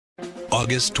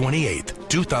August 28th,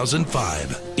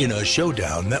 2005. In a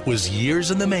showdown that was years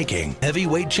in the making,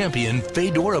 heavyweight champion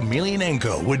Fedor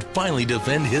Emelianenko would finally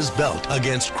defend his belt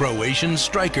against Croatian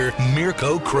striker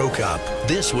Mirko Cro.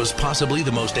 This was possibly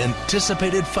the most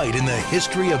anticipated fight in the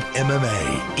history of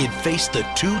MMA. It faced the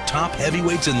two top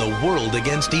heavyweights in the world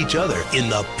against each other in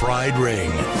the Pride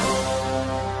Ring.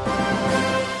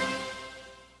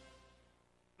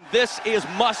 This is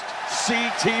must-see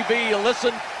TV.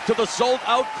 Listen to the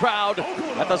sold-out crowd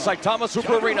at the Saitama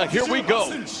Super Arena. Here we go.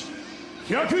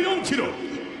 104 キロ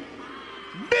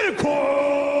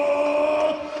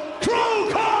Mirko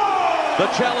Cro. The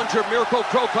challenger, Mirko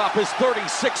Cro, is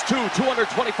 36'2",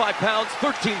 225 pounds,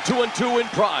 13-2-2 in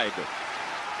Pride.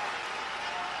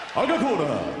 赤コー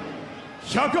ナー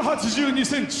182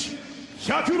センチ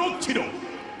106キロ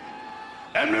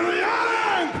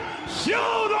Emelianenko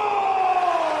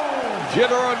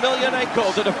Fedor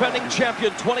Emelianenko, the defending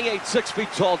champion, 28, 6 feet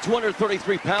tall,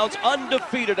 233 pounds,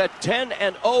 undefeated at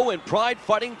 10-0 in Pride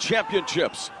Fighting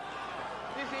Championships.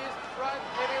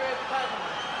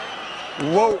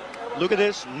 Whoa, look at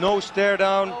this, no stare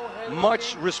down,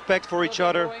 much respect for each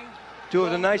other. Two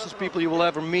of the nicest people you will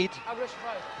ever meet.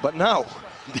 But now,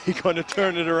 they're going to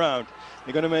turn it around.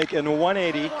 They're going to make a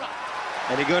 180,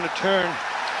 and they're going to turn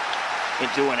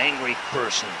into an angry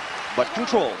person. But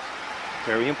control,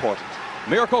 very important.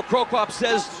 Mirko Cro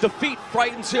says defeat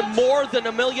frightens him more than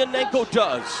Emelianenko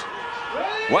does.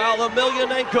 While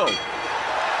Emelianenko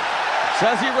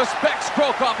says he respects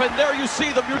Cro, and there you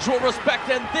see the mutual respect,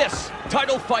 and this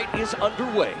title fight is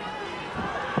underway.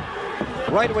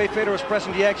 Right away, Fedor is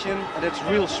pressing the action, and it's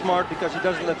real smart because he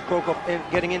doesn't let Cro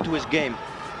getting into his game.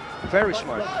 Very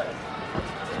smart.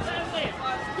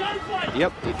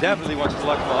 Yep, he definitely wants to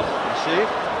lock him up. You see?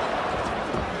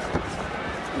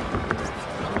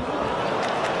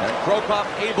 Cro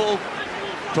able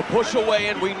to push away,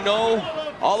 and we know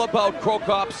all about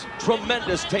Crocop's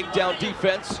tremendous takedown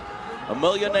defense.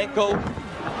 Emelianenko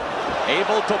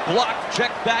able to block,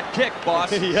 check that kick,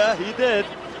 boss. Yeah, he did.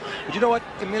 But you know what?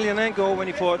 Emelianenko, when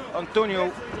he fought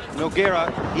Antonio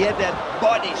Nogueira, he had that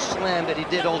body slam that he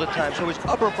did all the time. So his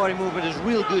upper body movement is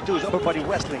real good too, his upper body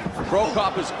wrestling. Cro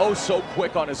is oh so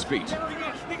quick on his feet.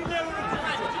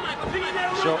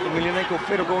 So Emelianenko,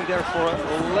 Fedor going there for a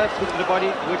left hook to the body,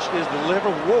 which is the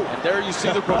liver. Whoa! And there you see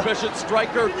the proficient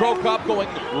striker, Cro going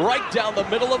right down the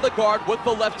middle of the guard with the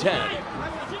left hand.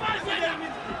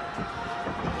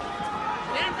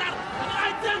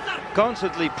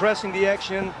 Constantly pressing the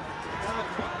action.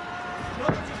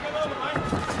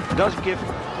 Doesn't give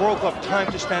Cro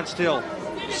time to stand still.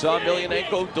 Saw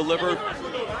Emelianenko deliver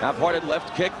half-hearted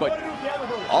left kick, but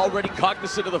already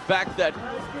cognizant of the fact that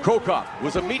Cro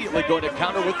was immediately going to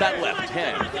counter with that left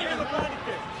hand.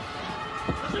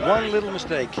 One little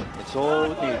mistake, it's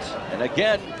all it needs. And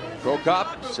again, Cro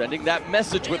sending that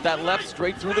message with that left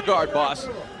straight through the guard, boss.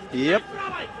 Yep.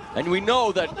 And we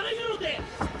know that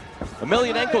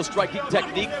Emelianenko's striking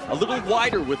technique a little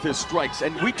wider with his strikes,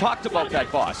 and we talked about that,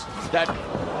 boss, that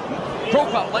Cro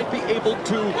might be able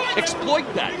to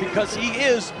exploit that because he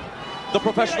is the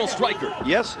professional striker.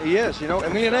 Yes, he is. You know,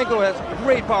 Emelianenko has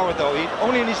great power, though. He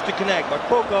only needs to connect, but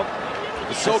Cro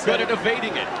is so good at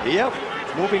evading it. Yep.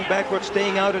 Moving backwards,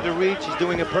 staying out of the reach. He's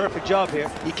doing a perfect job here.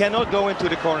 He cannot go into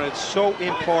the corner. It's so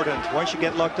important. Once you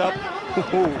get locked up,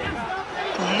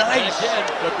 nice. And again,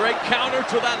 the great counter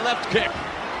to that left kick.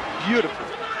 Beautiful.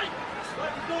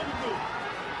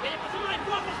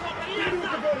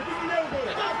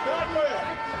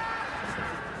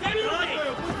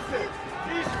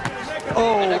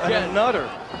 Oh, and another.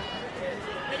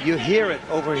 You hear it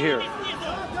over here.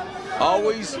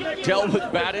 Always dealt with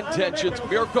bad intentions,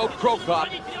 Mirko Cro. But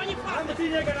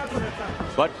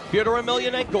Fedor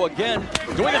Emelianenko again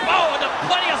doing it. Oh, and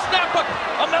plenty of snap, but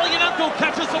Emelianenko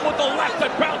catches him with the left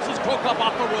and bounces Cro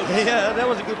off the roof. Yeah, that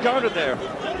was a good counter there.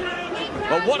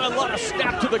 But what a lot of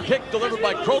snap to the kick delivered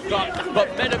by Cro,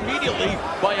 but met immediately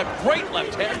by a great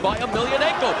left hand by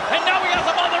Emelianenko. And now he has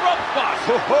him on the rope, boss.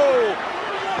 Oh,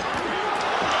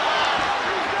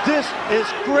 this is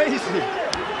crazy.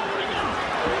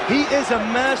 He is a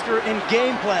master in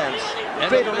game plans. And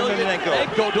Fedor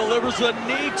Emelianenko delivers a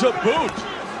knee to boot.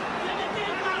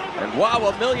 And wow,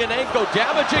 Emelianenko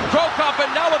damaging Cro,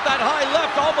 and now with that high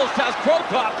left almost has Cro.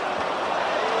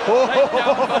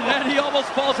 And then he almost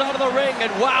falls out of the ring.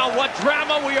 And wow, what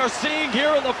drama we are seeing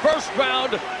here in the first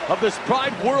round of this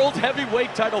Pride World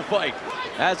Heavyweight title fight.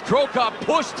 As Cro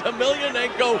pushed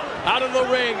Emelianenko out of the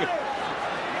ring.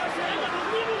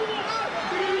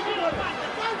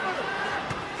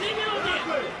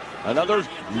 Another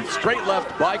straight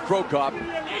left by Cro.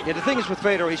 Yeah, the thing is with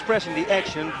Fedor, he's pressing the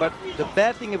action, but the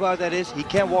bad thing about that is he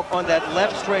can't walk on that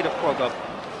left straight of Cro Cop.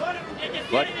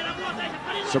 But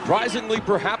surprisingly,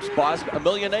 perhaps, boss,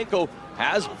 Emelianenko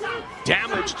has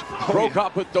damaged Cro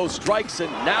Cop with those strikes,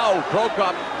 and now Cro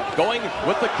Cop going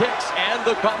with the kicks and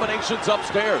the combinations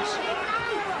upstairs.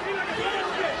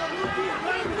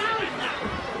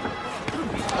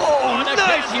 Oh, and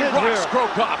nice again, he hit rocks here. Cro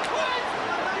Cop.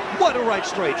 What a right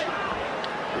straight.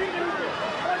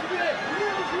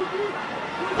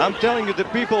 I'm telling you, the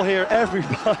people here,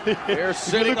 everybody, They're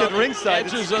sitting on the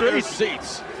edges of their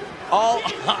seats. All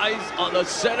eyes on the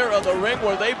center of the ring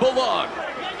where they belong.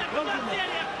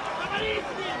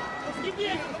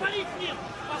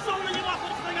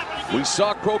 We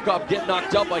saw Cro Cop get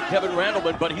knocked out by Kevin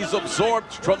Randleman, but he's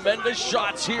absorbed tremendous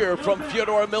shots here from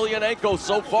Fedor Emelianenko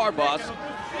so far, boss.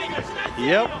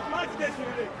 Yep.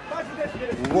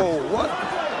 Whoa, what?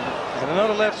 And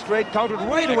another left straight, countered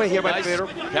right away here by Fedor.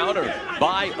 Counter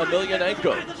by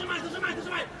Emelianenko.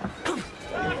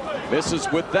 Misses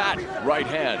with that right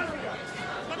hand.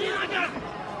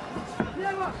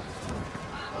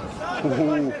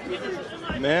 Ooh,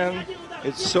 man,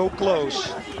 it's so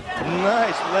close.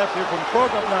 Nice left here from Cro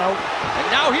Cop now. And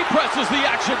now he presses the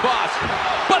action, boss.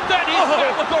 But then he's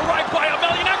hit with the right by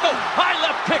Emelianenko. High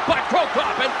left kick by Cro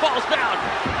Cop and falls down.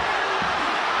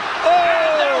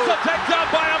 And there's a takedown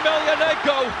by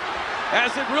Emelianenko.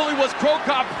 As it really was Cro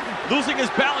Cop losing his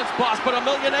balance, boss, but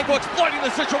Emelianenko exploiting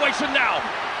the situation now.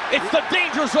 It's the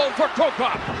danger zone for Cro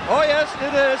Cop. Oh yes,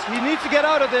 it is. He needs to get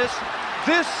out of this.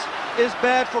 This is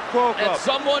bad for Cro Cop. And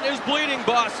someone is bleeding,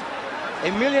 boss.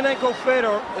 Emelianenko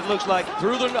Fedor, it looks like.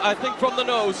 Through the, I think from the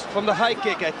nose. From the high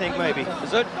kick, I think maybe.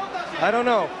 Is it? I don't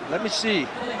know. Let me see.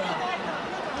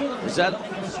 Is that?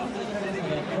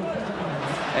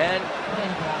 And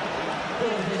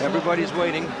everybody's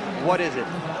waiting. What is it?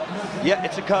 Yeah,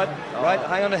 it's a cut, right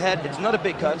high on the head. It's not a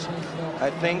big cut, I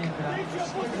think.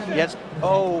 Yes.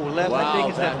 Oh, left. Wow, I think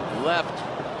it's that left,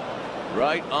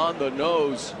 right on the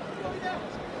nose.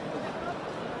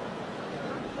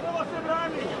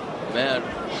 Man.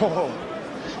 Oh.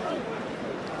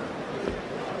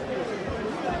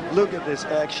 Look at this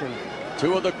action.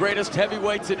 Two of the greatest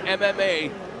heavyweights in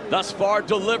MMA thus far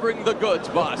delivering the goods,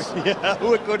 boss. Yeah,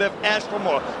 who could have asked for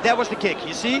more? That was the kick,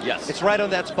 you see? Yes. It's right on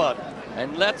that spot.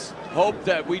 And let's hope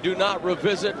that we do not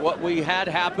revisit what we had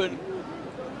happen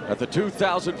at the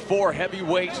 2004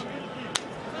 heavyweight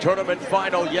tournament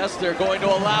final. Yes, they're going to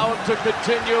allow him to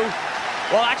continue.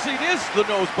 Well, actually, it is the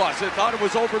nose, boss. I thought it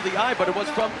was over the eye, but it was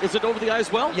from, is it over the eye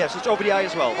as well? Yes, it's over the eye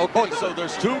as well. Okay, so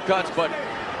there's two cuts, but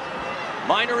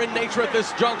minor in nature at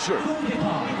this juncture.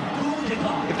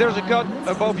 If there's a cut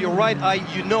above your right eye,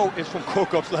 you know it's from Cro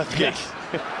Cop's left kick. Yes.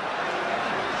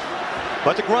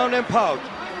 But the ground and pound.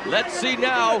 Let's see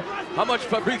now how much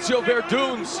Fabrizio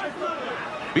Verdun's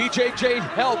BJJ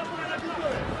help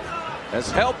has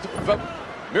helped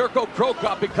Mirko Cro,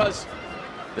 because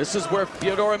this is where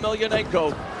Fedor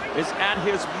Emelianenko is at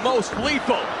his most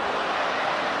lethal.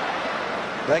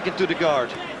 Back into the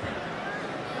guard.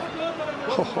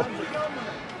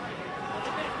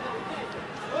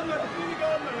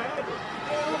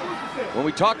 When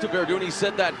we talked to Verdun, he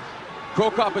said that Cro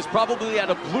Cop is probably at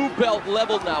a blue belt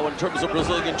level now in terms of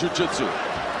Brazilian Jiu-Jitsu.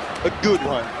 A good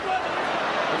one,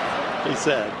 he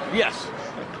said. Yes.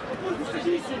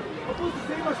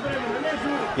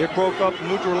 Here Cro Cop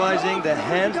neutralizing the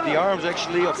hands, the arms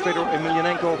actually of Fedor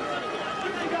Emelianenko.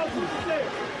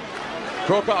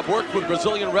 Cro Cop worked with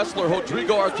Brazilian wrestler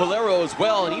Rodrigo Artilheiro as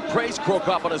well, and he praised Cro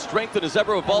Cop on his strength and his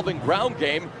ever-evolving ground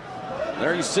game.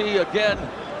 There you see again,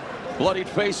 bloodied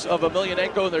face of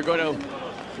Emelianenko, and they're going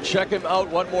to check him out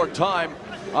one more time.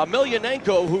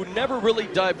 Emelianenko, who never really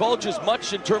divulges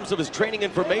much in terms of his training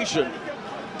information,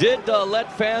 did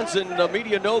let fans and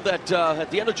media know that at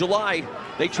the end of July,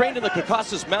 they trained in the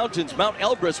Caucasus Mountains, Mount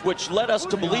Elbrus, which led us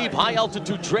to believe,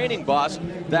 high-altitude training, boss,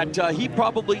 that he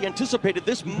probably anticipated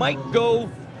this might go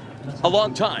a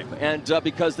long time. And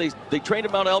because they trained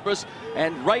at Mount Elbrus,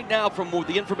 and right now, from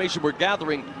the information we're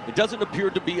gathering, it doesn't appear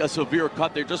to be a severe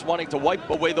cut. They're just wanting to wipe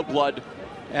away the blood.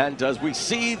 And as we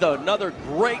see another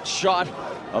great shot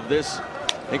of this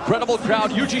incredible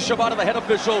crowd, Yuji Shibata, the head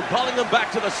official, calling them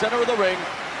back to the center of the ring.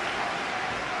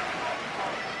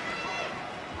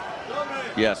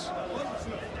 Yes.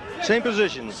 Same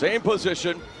position. Same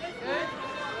position.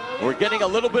 We're getting a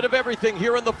little bit of everything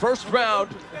here in the first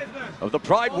round of the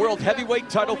Pride World Heavyweight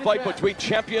title fight between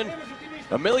champion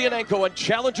Emelianenko and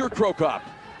challenger Cro Cop.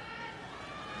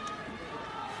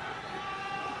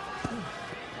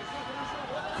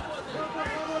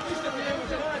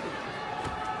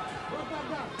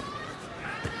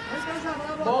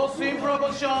 Boxing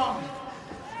promotion.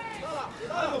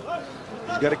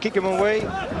 He's got to kick him away.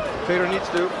 Fedor needs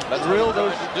to drill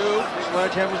those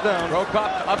sledgehammers down. Cro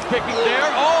Cop up kicking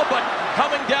there. Oh, but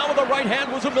coming down with the right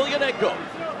hand was Emelianenko.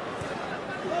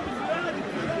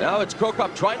 Now it's Cro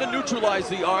Cop trying to neutralize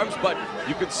the arms, but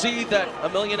you can see that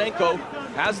Emelianenko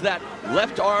has that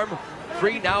left arm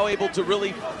free, now able to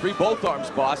really free both arms,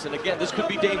 boss. And again, this could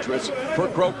be dangerous for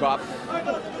Cro Cop.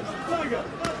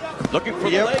 Looking for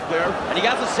the leg there, and he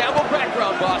has a sambo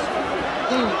background, boss.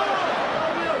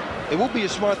 It would be a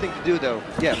smart thing to do, though.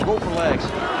 Yeah, go for legs.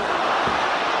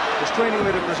 He's training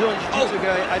with a Brazilian Jiu-Jitsu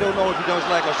guy. I don't know if he does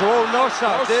leg locks. Oh, north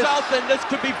south. North south, and this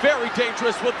could be very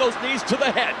dangerous with those knees to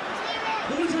the head.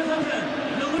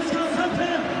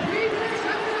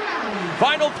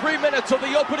 Final 3 minutes of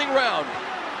the opening round.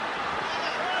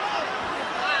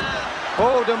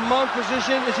 Oh, the mount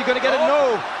position. Is he going to get it?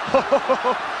 No.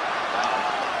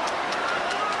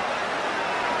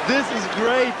 This is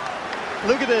great.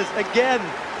 Look at this again.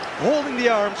 Holding the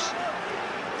arms,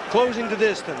 closing the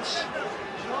distance.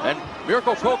 And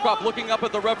Mirko Cro looking up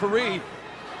at the referee.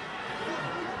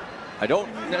 I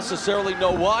don't necessarily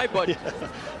know why, but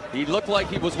he looked like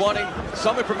he was wanting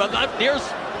something from the left.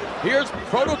 Here's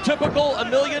prototypical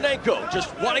Emelianenko,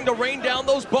 just wanting to rain down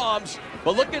those bombs.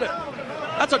 But look at it.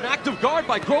 That's an active guard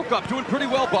by Cro doing pretty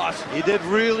well, boss. He did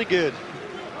really good.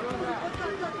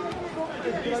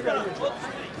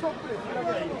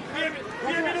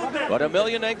 But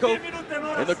Emelianenko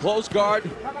in the close guard,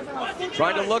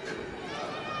 trying to look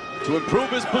to improve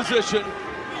his position.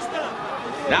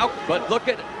 Now, but look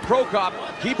at Cro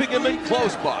keeping him in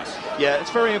close, boss. Yeah, it's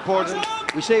very important.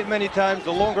 We say it many times,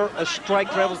 the longer a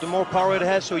strike travels, the more power it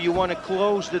has, so you want to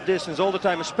close the distance all the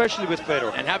time, especially with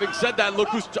Fedor. And having said that, look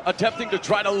who's attempting to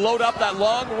try to load up that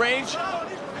long-range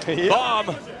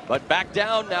bomb. But back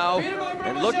down now,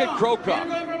 and look at Cro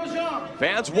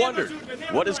Fans wondered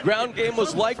what his ground game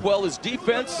was like. Well, his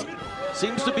defense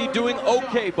seems to be doing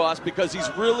okay, boss, because he's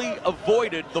really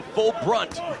avoided the full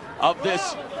brunt of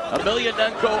this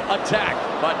Emelianenko attack.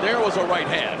 But there was a right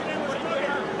hand.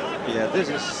 Yeah,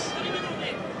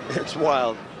 it's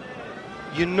wild.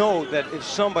 You know that if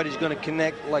somebody's going to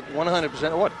connect like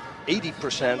 100%, or what,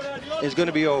 80%, it's going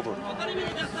to be over.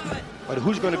 But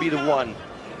who's going to be the one?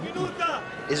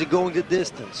 Is it going the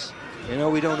distance? You know,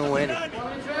 we don't know any.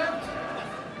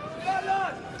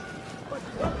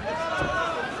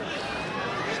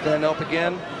 Stand up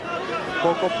again.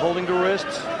 Cro holding the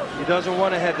wrists. He doesn't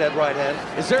want to have that right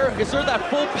hand. Is there that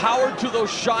full power to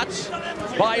those shots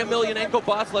by Emelianenko,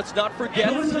 boss? Let's not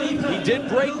forget, he did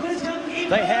break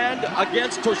the hand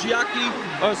against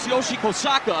Tsuyoshi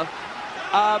Kosaka.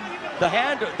 The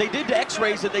hand, they did the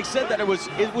x-rays and they said that it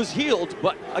was healed,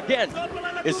 but again,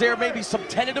 is there maybe some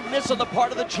tentativeness on the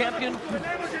part of the champion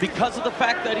because of the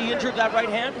fact that he injured that right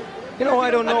hand? You know,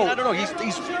 I don't know. I don't know.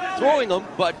 He's throwing them,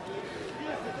 but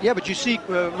yeah, but you see,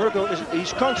 Mirko,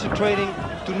 he's concentrating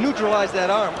to neutralize that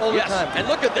arm all the time. And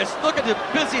look at this. Look at the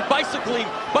busy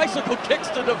bicycle kicks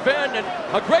to defend, and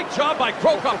a great job by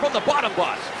Cro from the bottom,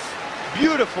 boss.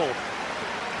 Beautiful.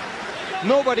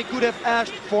 Nobody could have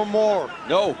asked for more.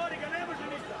 No.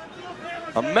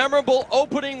 A memorable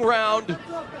opening round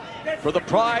for the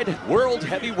Pride World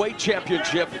Heavyweight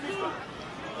Championship.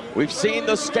 We've seen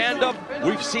the stand-up,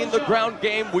 we've seen the ground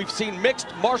game, we've seen mixed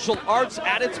martial arts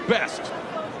at its best.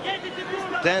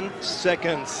 10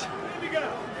 seconds.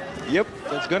 Yep,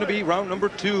 that's going to be round number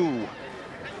 2.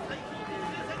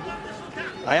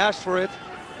 I asked for it,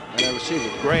 and I received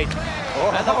it. Great.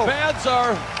 Oh. And the fans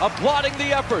are applauding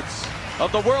the efforts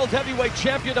of the World Heavyweight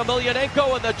Champion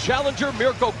Emelianenko and the challenger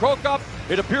Mirko Cro.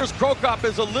 It appears Cro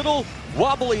is a little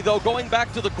wobbly, though, going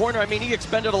back to the corner. I mean, he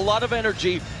expended a lot of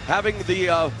energy having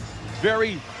the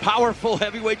very powerful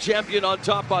heavyweight champion on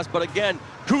top, boss. But again,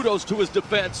 kudos to his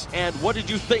defense. And what did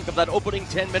you think of that opening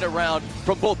 10-minute round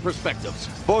from both perspectives?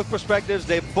 Both perspectives,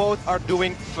 they both are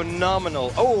doing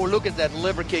phenomenal. Oh, look at that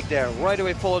liver kick there. Right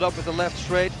away followed up with the left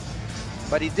straight.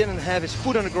 But he didn't have his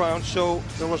foot on the ground, so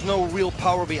there was no real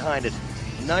power behind it.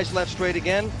 Nice left straight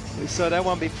again. We saw that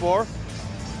one before.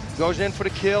 Goes in for the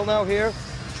kill now here.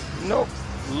 Nope.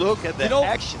 Look at that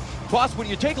action. Boss, when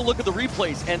you take a look at the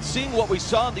replays and seeing what we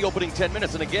saw in the opening 10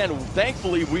 minutes, and again,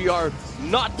 thankfully we are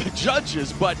not the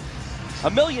judges, but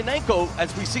Emelianenko,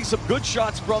 as we see some good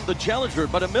shots from the challenger,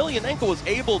 but Emelianenko was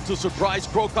able to surprise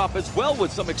Cro as well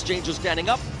with some exchanges standing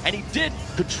up, and he did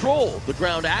control the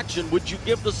ground action. Would you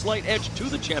give the slight edge to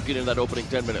the champion in that opening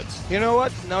 10 minutes? You know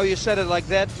what? Now you said it like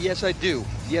that. Yes, I do.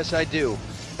 Yes, I do.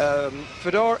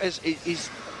 Fedor is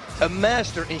a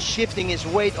master in shifting his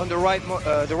weight on the right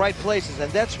places,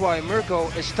 and that's why Mirko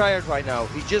is tired right now.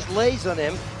 He just lays on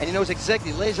him, and he knows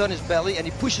exactly, lays on his belly, and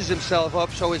he pushes himself up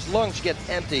so his lungs get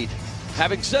emptied.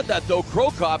 Having said that, though,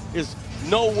 Cro is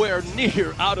nowhere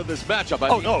near out of this matchup. I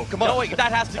mean, no, come on.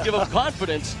 That has to give him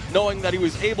confidence, knowing that he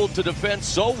was able to defend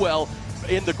so well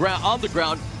on the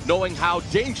ground, knowing how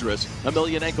dangerous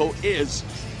Emelianenko is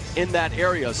in that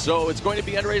area. So it's going to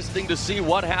be interesting to see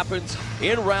what happens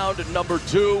in round number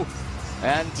 2.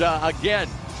 And again,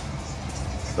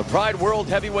 the Pride World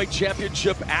Heavyweight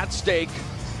Championship at stake.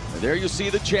 And there you see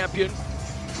the champion.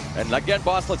 And again,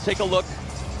 boss, let's take a look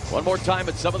one more time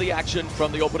at some of the action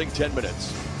from the opening 10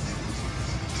 minutes.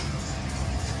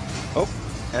 Oh,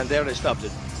 and there they stopped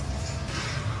it.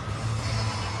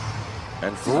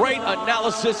 And great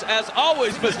analysis as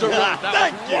always, Mr. Root.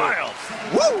 That was wild.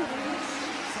 Woo!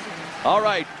 All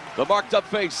right, the marked up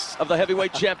face of the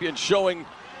heavyweight champion showing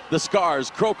the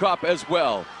scars. Cro as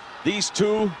well. These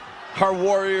two are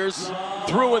warriors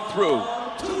through and through.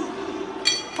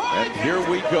 And here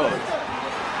we go.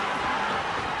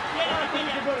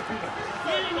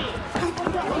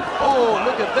 Oh,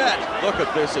 look at that. Look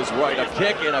at this is right. A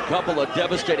kick and a couple of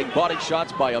devastating body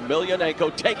shots by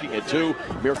Emelianenko, taking it to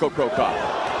Mirko Cro.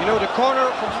 You know, the corner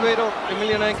from Fedor,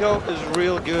 Emelianenko, is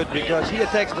real good because he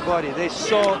attacks the body. They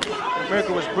saw that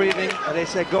Mirko was breathing and they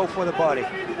said, go for the body.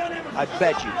 I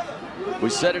bet you. We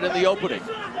said it in the opening.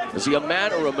 Is he a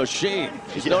man or a machine?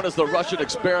 He's known as the Russian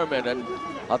experiment, and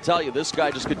I'll tell you, this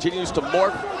guy just continues to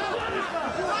morph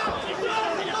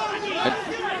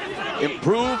and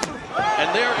improve.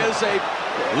 And there is a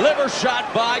liver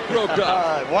shot by Cro.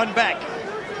 One back.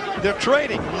 They're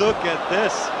trading. Look at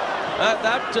this.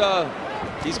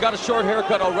 He's got a short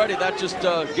haircut already. That just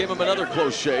gave him another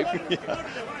close shave. Yeah.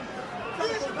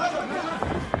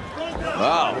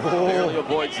 Wow, barely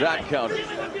avoids that counter.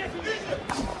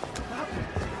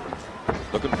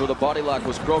 Looking for the body lock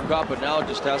was Cro, but now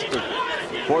just has to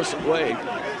force it away.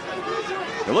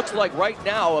 It looks like right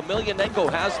now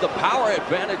Emelianenko has the power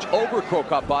advantage over Cro,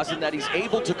 boss, in that he's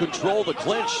able to control the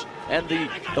clinch and the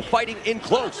fighting in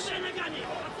close.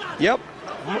 Yep.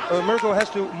 Mirko has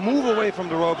to move away from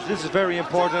the ropes. This is very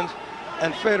important.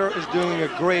 And Fedor is doing a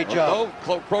great job.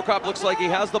 Oh, Cro looks like he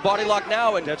has the body lock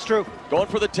now. And that's true. Going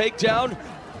for the takedown.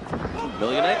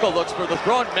 Emelianenko looks for the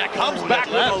throw and comes back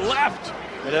with a left.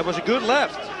 And that was a good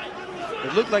left.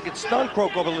 It looked like it stunned Cro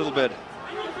a little bit.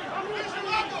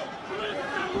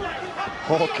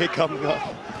 Oh, kick coming up.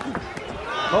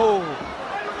 Oh.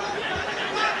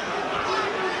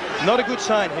 Not a good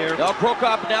sign here. Now Cro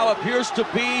now appears to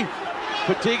be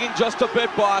fatiguing just a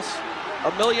bit, boss.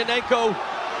 Emelianenko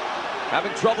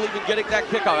having trouble even getting that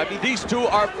kick out. I mean, these two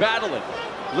are battling.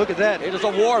 Look at that. It is a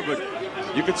war, but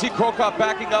you can see Cro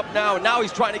backing up now, and now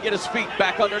he's trying to get his feet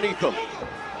back underneath him.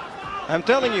 I'm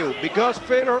telling you, because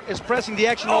Fedor is pressing the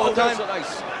action all the time,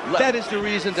 that is the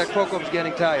reason that Cro is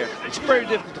getting tired. It's very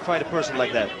difficult to find a person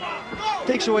like that.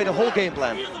 Takes away the whole game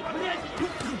plan.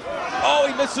 Oh,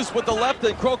 he misses with the left,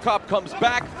 and Cro comes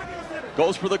back,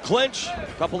 goes for the clinch,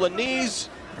 a couple of knees.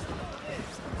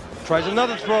 Tries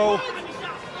another throw,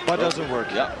 but doesn't work.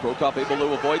 Yeah, Cro able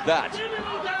to avoid that.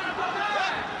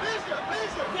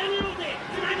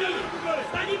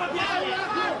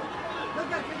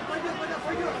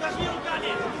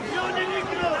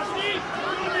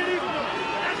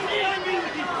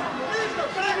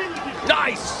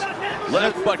 Nice!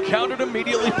 Left, but countered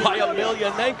immediately by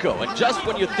Emelianenko. And just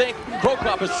when you think Cro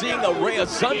is seeing a ray of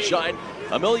sunshine,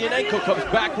 Emelianenko comes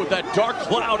back with that dark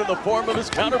cloud in the form of his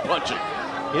counterpunching.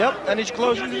 Yep, and he's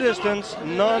closing the distance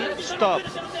non-stop.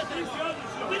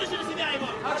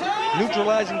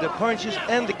 Neutralizing the punches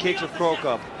and the kicks of Cro.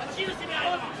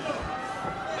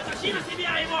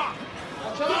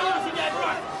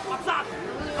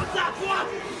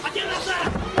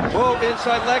 Whoa,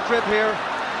 inside leg trip here.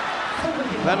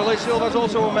 Vanderlei Silva's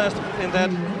also a master in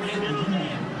that.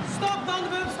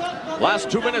 Last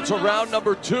 2 minutes of round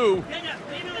number 2.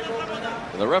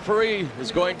 And the referee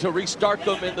is going to restart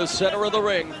them in the center of the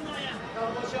ring.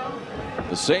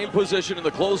 The same position in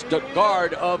the close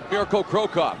guard of Mirko Cro.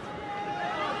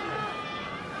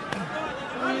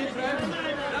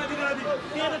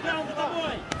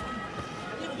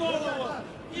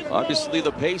 Obviously,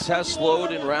 the pace has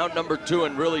slowed in round number 2,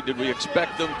 and really, did we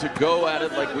expect them to go at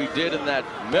it like we did in that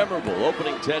memorable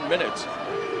opening 10 minutes?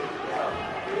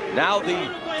 Now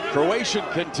the Croatian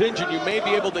contingent, you may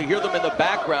be able to hear them in the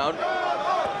background,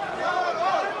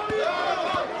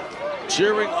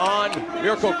 cheering on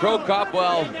Mirko Cro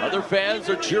while other fans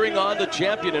are cheering on the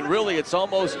champion, and really, it's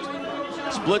almost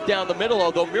split down the middle,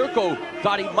 although Mirko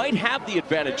thought he might have the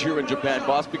advantage here in Japan,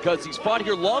 boss, because he's fought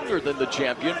here longer than the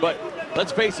champion. But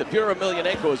let's face it, Fedor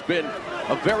Emelianenko has been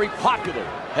a very popular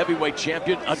heavyweight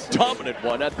champion, a dominant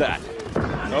one at that.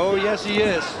 Oh, yes, he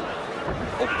is.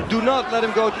 do not let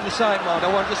him go to the side mount.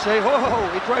 I want to say,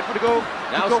 he tried to go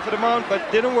for the mount,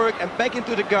 but didn't work, and back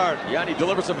into the guard. Yeah, and he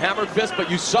delivered some hammer fist, but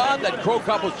you saw that Cro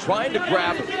Cop was trying to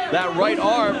grab that right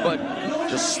arm, but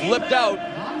just slipped out.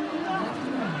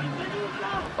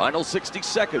 Final 60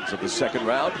 seconds of the second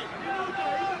round.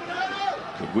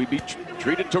 Could we be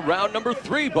treated to round number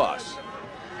 3, boss?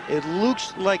 It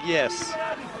looks like yes,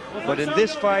 but in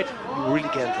this fight, you really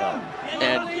can't tell.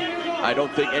 And I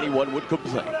don't think anyone would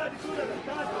complain.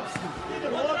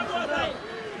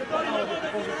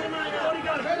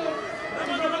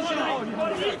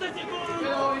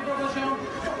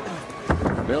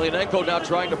 Emelianenko now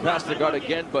trying to pass the guard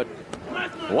again, but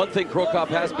one thing Cro Cop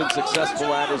has been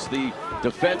successful at is the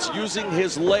defense using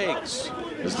his legs.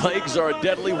 His legs are a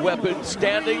deadly weapon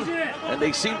standing, and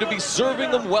they seem to be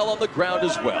serving them well on the ground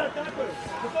as well.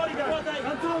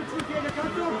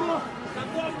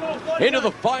 Into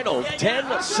the final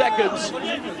 10 seconds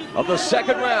of the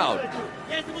second round.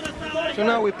 So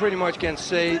now we pretty much can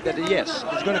say that yes,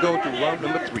 it's going to go to round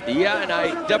number 3. Yeah, and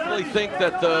I definitely think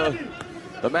that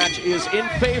the match is in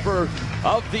favor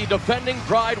of the defending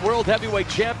Pride World Heavyweight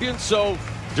Champion. So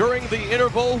during the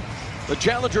interval, the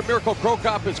challenger Mirko Cro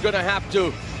is going to have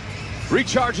to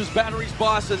recharge his batteries,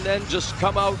 boss, and then just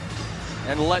come out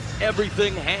and let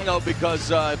everything hang out,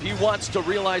 because if he wants to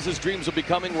realize his dreams of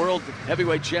becoming World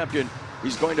Heavyweight Champion,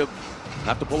 he's going to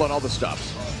have to pull out all the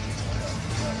stops.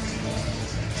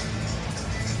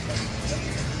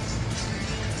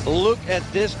 Look at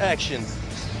this action.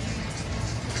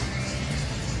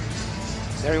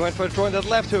 There he went for throwing that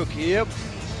left hook. Yep.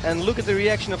 And look at the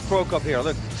reaction of Cro Cop here.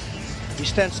 Look, he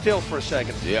stands still for a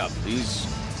second. Yeah, he's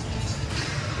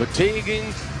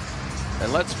fatiguing,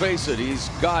 and let's face it, he's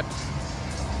got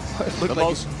the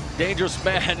most dangerous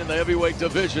man in the heavyweight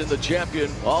division, the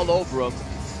champion, all over him.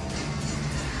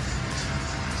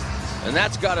 And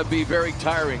that's got to be very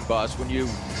tiring, boss, when you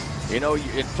know,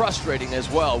 it's frustrating as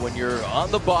well when you're on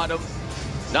the bottom,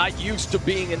 not used to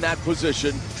being in that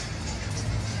position,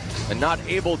 and not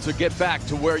able to get back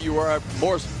to where you are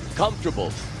more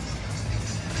comfortable.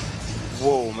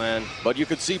 Whoa, man. But you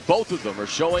can see both of them are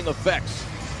showing effects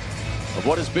of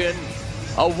what has been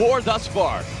a war thus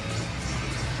far.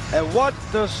 And what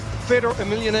does Fedor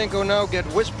Emelianenko now get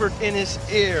whispered in his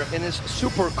ear, in his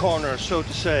super corner, so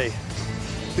to say?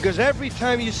 Because every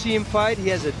time you see him fight, he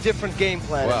has a different game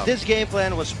plan. Wow. This game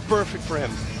plan was perfect for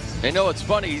him. I know it's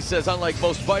funny, he says unlike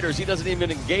most fighters, he doesn't even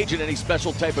engage in any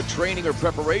special type of training or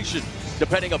preparation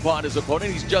depending upon his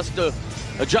opponent. He's just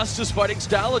adjusts his fighting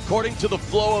style according to the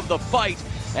flow of the fight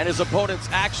and his opponent's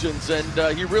actions,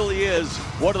 and he really is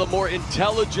one of the more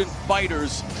intelligent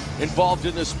fighters involved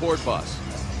in this sport, boss.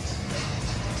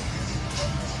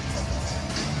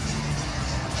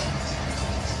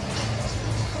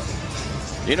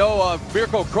 You know,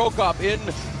 Mirko Cro in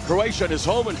Croatia, his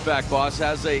home, in fact, boss,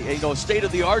 has a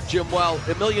state-of-the-art gym, while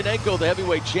Emelianenko, the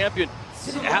heavyweight champion,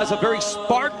 has a very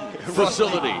Spartan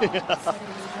facility.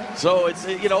 So it's,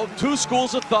 two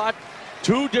schools of thought,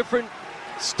 two different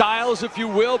styles, if you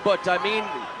will, but I mean,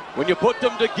 when you put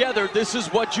them together, this is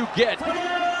what you get.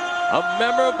 A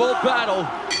memorable battle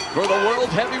for the World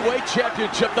Heavyweight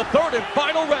Championship. The third and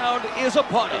final round is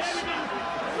upon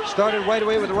us. Started right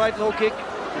away with the right low kick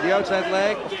to the outside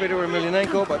leg of Fedor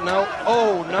Emelianenko, but now,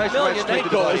 nice right straight to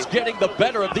the body. Emelianenko is getting the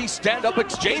better of these stand-up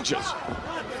exchanges.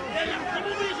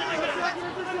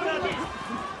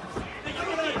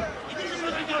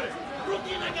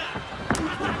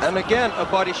 And again, a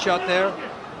body shot there.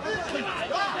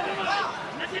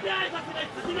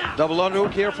 Double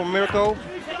underhook here from Mirko.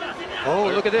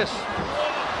 Oh, look at this.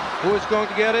 Who is going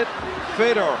to get it?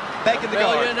 Fedor, back in the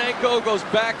guard. Emelianenko goes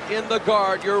back in the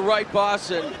guard. You're right,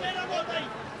 boss. And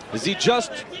is he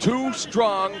just too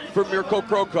strong for Mirko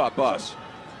Cro, boss?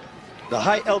 The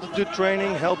high altitude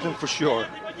training helped him for sure.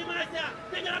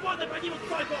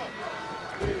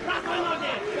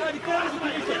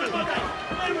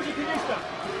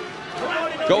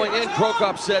 Going in, Cro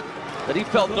said that he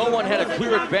felt no one had a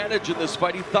clear advantage in this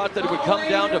fight. He thought that it would come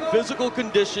down to physical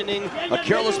conditioning, a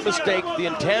careless mistake, the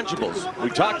intangibles. We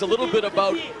talked a little bit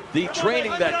about the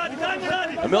training that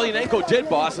Emelianenko did,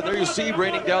 boss, and there you see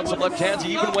raining down some left hands.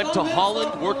 He even went to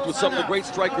Holland, worked with some of the great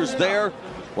strikers there,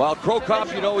 while Cro,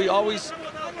 he always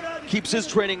keeps his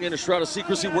training in a shroud of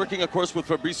secrecy, working, of course, with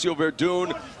Fabricio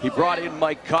Verdun. He brought in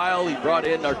Mike Kyle, he brought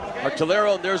in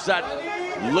Artillero, and there's that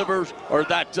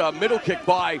middle kick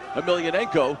by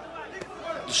Emelianenko.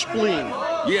 The spleen.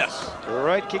 Yes. The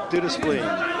right kick to the spleen.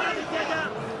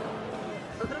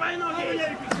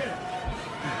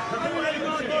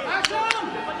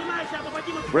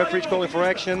 Referee's calling for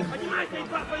action.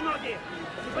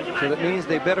 So that means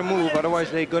they better move, otherwise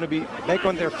they're going to be back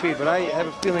on their feet. But I have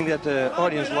a feeling that the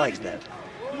audience likes that.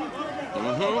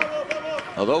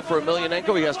 Although for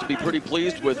Emelianenko, he has to be pretty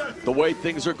pleased with the way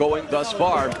things are going thus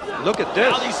far. Look at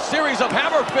this. Now these series of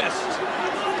hammer fists.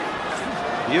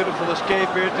 Beautiful escape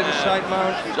here to the side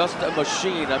mount. Just a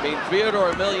machine. I mean,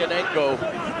 Fedor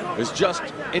Emelianenko is just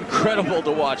incredible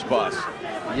to watch, boss.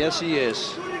 Yes, he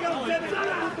is.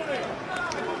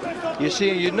 You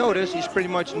see, you notice he's pretty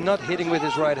much not hitting with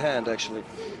his right hand, actually.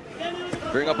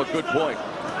 Bring up a good point.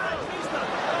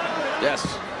 Yes,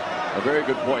 a very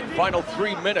good point. Final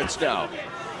 3 minutes now.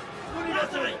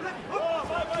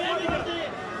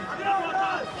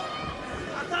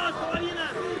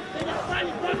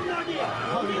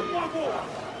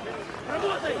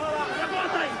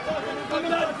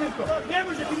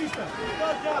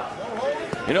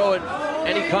 You know, in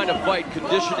any kind of fight,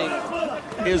 conditioning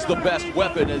is the best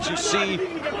weapon. As you see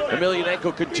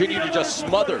Emelianenko continue to just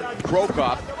smother Cro.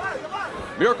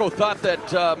 Mirko thought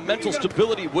that mental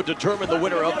stability would determine the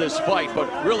winner of this fight,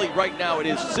 but really right now it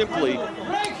is simply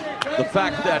the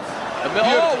fact that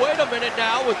oh, wait a minute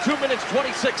now, with 2 minutes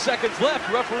 26 seconds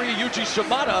left, referee Yuji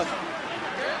Shimada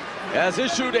has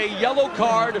issued a yellow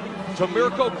card to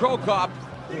Mirko Cro.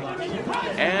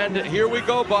 And here we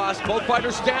go, boss. Both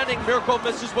fighters standing. Mirko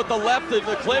misses with the left in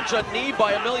the clinch. A knee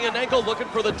by Emelianenko looking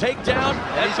for the takedown.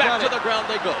 And back to the ground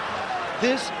they go.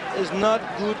 This is not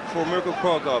good for Mirko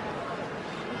Cro.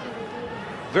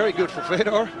 Very good for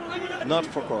Fedor, not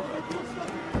for Cro.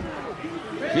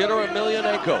 Fedor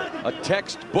Emelianenko, a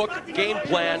textbook game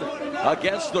plan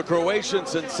against the Croatian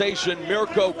sensation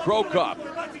Mirko Cro.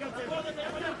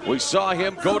 We saw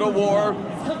him go to war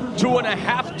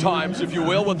 2.5 times, if you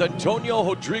will, with Antonio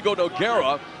Rodrigo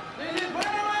Nogueira.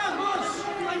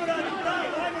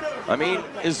 I mean,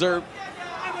 is there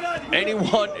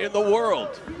anyone in the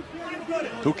world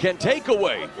who can take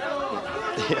away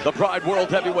the Pride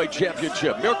World Heavyweight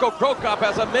Championship? Mirko Cro.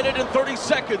 has 1 minute and 30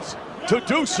 seconds to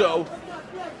do so.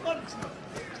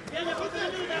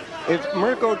 If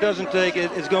Mirko doesn't take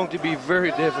it, it's going to be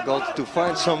very difficult to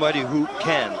find somebody who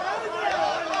can.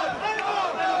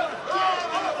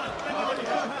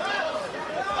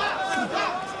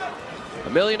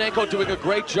 Emelianenko doing a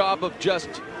great job of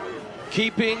just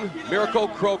keeping Mirko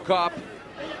Cro.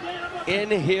 in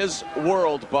his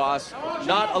world, boss.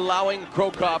 Not allowing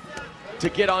Cro. to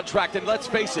get on track. And let's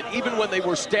face it, even when they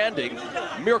were standing,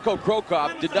 Mirko Cro.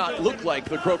 did not look like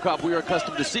the Cro. we are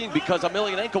accustomed to seeing, because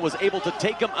Emelianenko was able to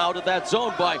take him out of that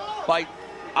zone by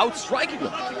outstriking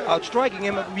him. Outstriking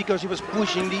him because he was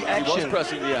pushing the action. He was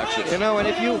pressing the action. You know, and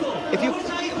if you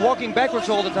walking backwards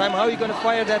all the time, how are you going to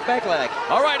fire that back leg?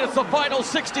 All right, it's the final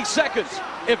 60 seconds.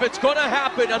 If it's going to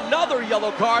happen, another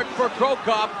yellow card for Cro.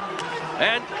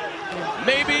 And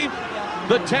maybe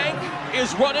the tank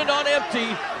is running on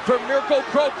empty for Mirko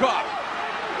Cro.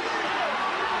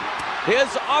 His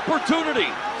opportunity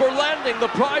for landing the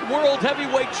Pride World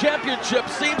Heavyweight Championship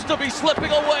seems to be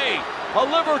slipping away. A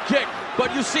liver kick,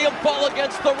 but you see him fall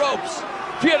against the ropes.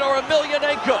 Fedor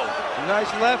Emelianenko.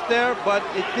 Nice left there, but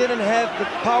it didn't have the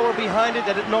power behind it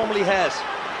that it normally has.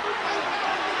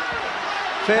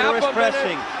 Fedor is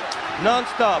pressing,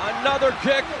 non-stop. Another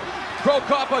kick. Cro.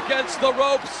 against the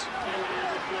ropes.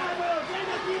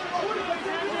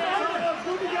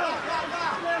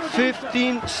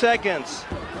 "15 seconds.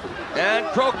 And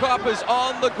Cro. is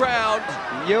on the ground.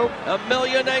 Yep.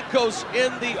 Emelianenko's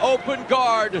in the open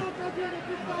guard.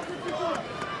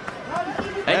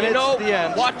 And you know,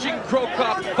 watching Cro.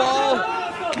 fall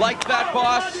like that,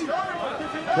 boss,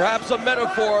 perhaps a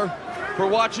metaphor for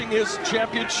watching his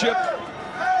championship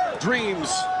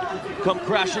dreams come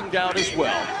crashing down as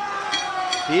well.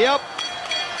 Yep.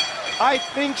 I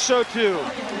think so too.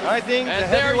 I think the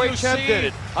heavyweight champ did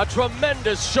it. A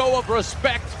tremendous show of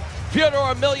respect. Fedor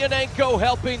Emelianenko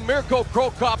helping Mirko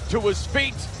Cro. to his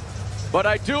feet. But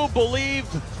I do believe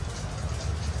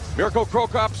Mirko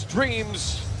Cro.'s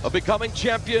dreams of becoming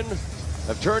champion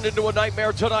have turned into a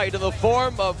nightmare tonight in the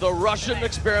form of the Russian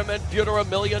experiment, Fedor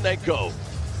Emelianenko.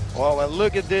 Oh, and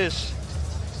look at this.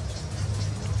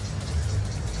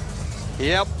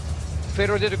 Yep.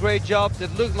 Fedor did a great job.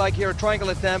 It looked like here a triangle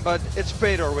attempt, but it's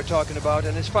Fedor we're talking about.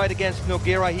 And his fight against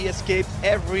Nogueira, he escaped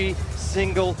every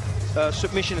single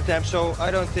submission attempt. So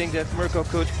I don't think that Mirko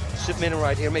could submit him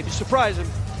right here. Maybe surprise him,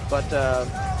 but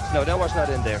no, that was not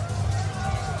in there.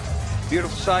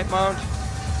 Beautiful side mount.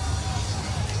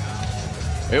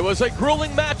 It was a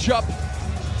grueling matchup,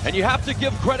 and you have to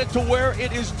give credit to where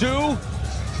it is due.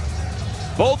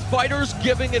 Both fighters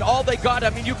giving it all they got. I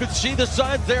mean, you could see the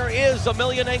signs. There is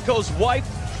Emelianenko's wife,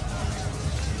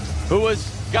 who was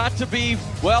got to be,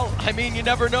 well, I mean, you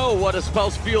never know what a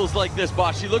spouse feels like this,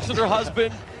 boss. She looks at her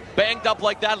husband, banged up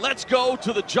like that. Let's go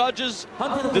to the judges'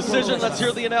 decision. Let's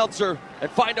hear the announcer and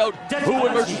find out who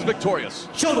emerges victorious.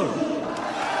 Fedor.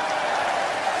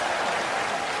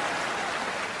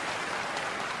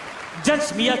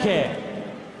 Judge Miyake.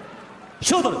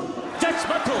 Fedor. Judge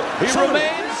Mato. He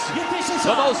remains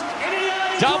the most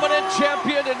dominant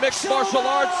champion in mixed martial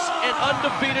arts and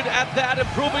undefeated at that,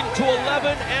 improving to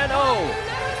 11-0.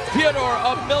 Fedor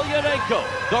Emelianenko,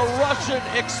 the Russian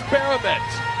experiment.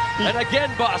 And again,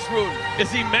 Boss Rune,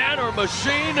 is he man or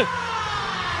machine?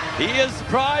 He is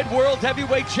Pride World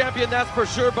Heavyweight Champion, that's for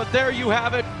sure, but there you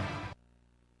have it.